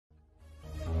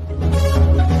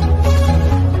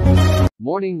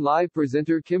Morning Live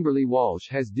presenter Kimberley Walsh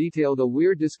has detailed a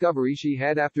weird discovery she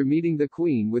had after meeting the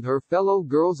Queen with her fellow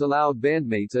Girls Aloud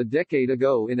bandmates a decade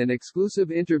ago in an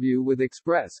exclusive interview with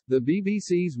Express. The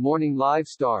BBC's Morning Live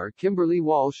star Kimberley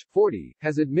Walsh, 40,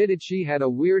 has admitted she had a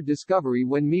weird discovery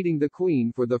when meeting the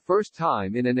Queen for the first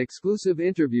time in an exclusive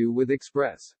interview with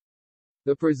Express.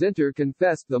 The presenter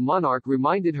confessed the monarch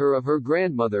reminded her of her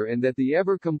grandmother and that the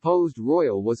ever-composed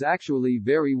royal was actually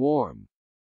very warm.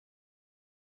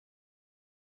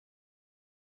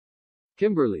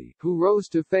 Kimberley, who rose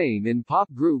to fame in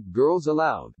pop group Girls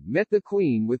Aloud, met the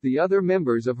Queen with the other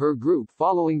members of her group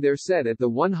following their set at the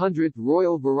 100th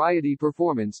Royal Variety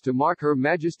performance to mark Her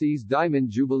Majesty's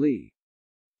Diamond Jubilee.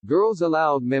 Girls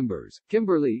Aloud members,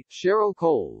 Kimberley, Cheryl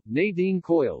Cole, Nadine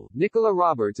Coyle, Nicola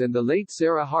Roberts and the late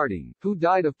Sarah Harding, who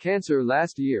died of cancer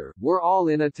last year, were all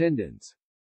in attendance.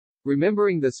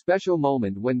 Remembering the special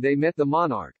moment when they met the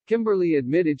monarch, Kimberley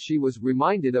admitted she was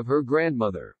reminded of her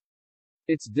grandmother.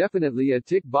 "It's definitely a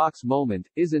tick-box moment,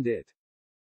 isn't it?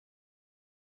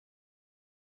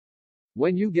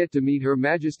 When you get to meet Her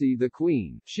Majesty the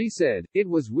Queen," she said, "it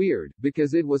was weird,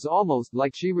 because it was almost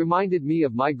like she reminded me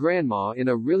of my grandma in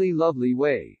a really lovely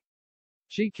way.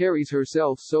 She carries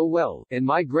herself so well, and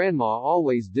my grandma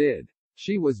always did.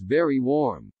 She was very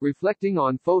warm." Reflecting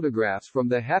on photographs from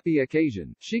the happy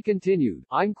occasion, she continued,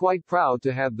 "I'm quite proud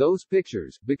to have those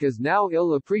pictures, because now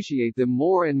I'll appreciate them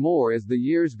more and more as the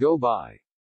years go by."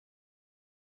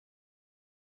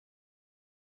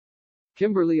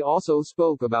 Kimberley also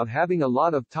spoke about having a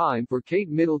lot of time for Kate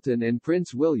Middleton and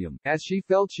Prince William, as she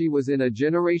felt she was in a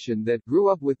generation that grew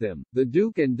up with them. The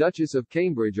Duke and Duchess of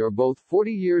Cambridge are both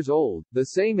 40 years old, the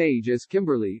same age as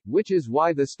Kimberley, which is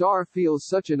why the star feels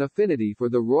such an affinity for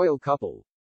the royal couple.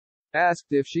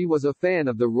 Asked if she was a fan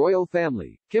of the royal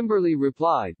family, Kimberley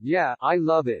replied, "Yeah, I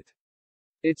love it.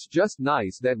 It's just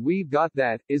nice that we've got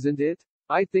that, isn't it?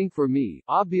 I think for me,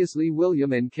 obviously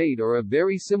William and Kate are a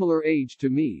very similar age to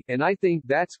me, and I think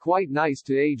that's quite nice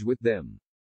to age with them.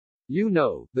 You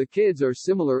know, the kids are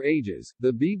similar ages,"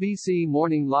 the BBC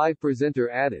Morning Live presenter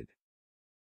added.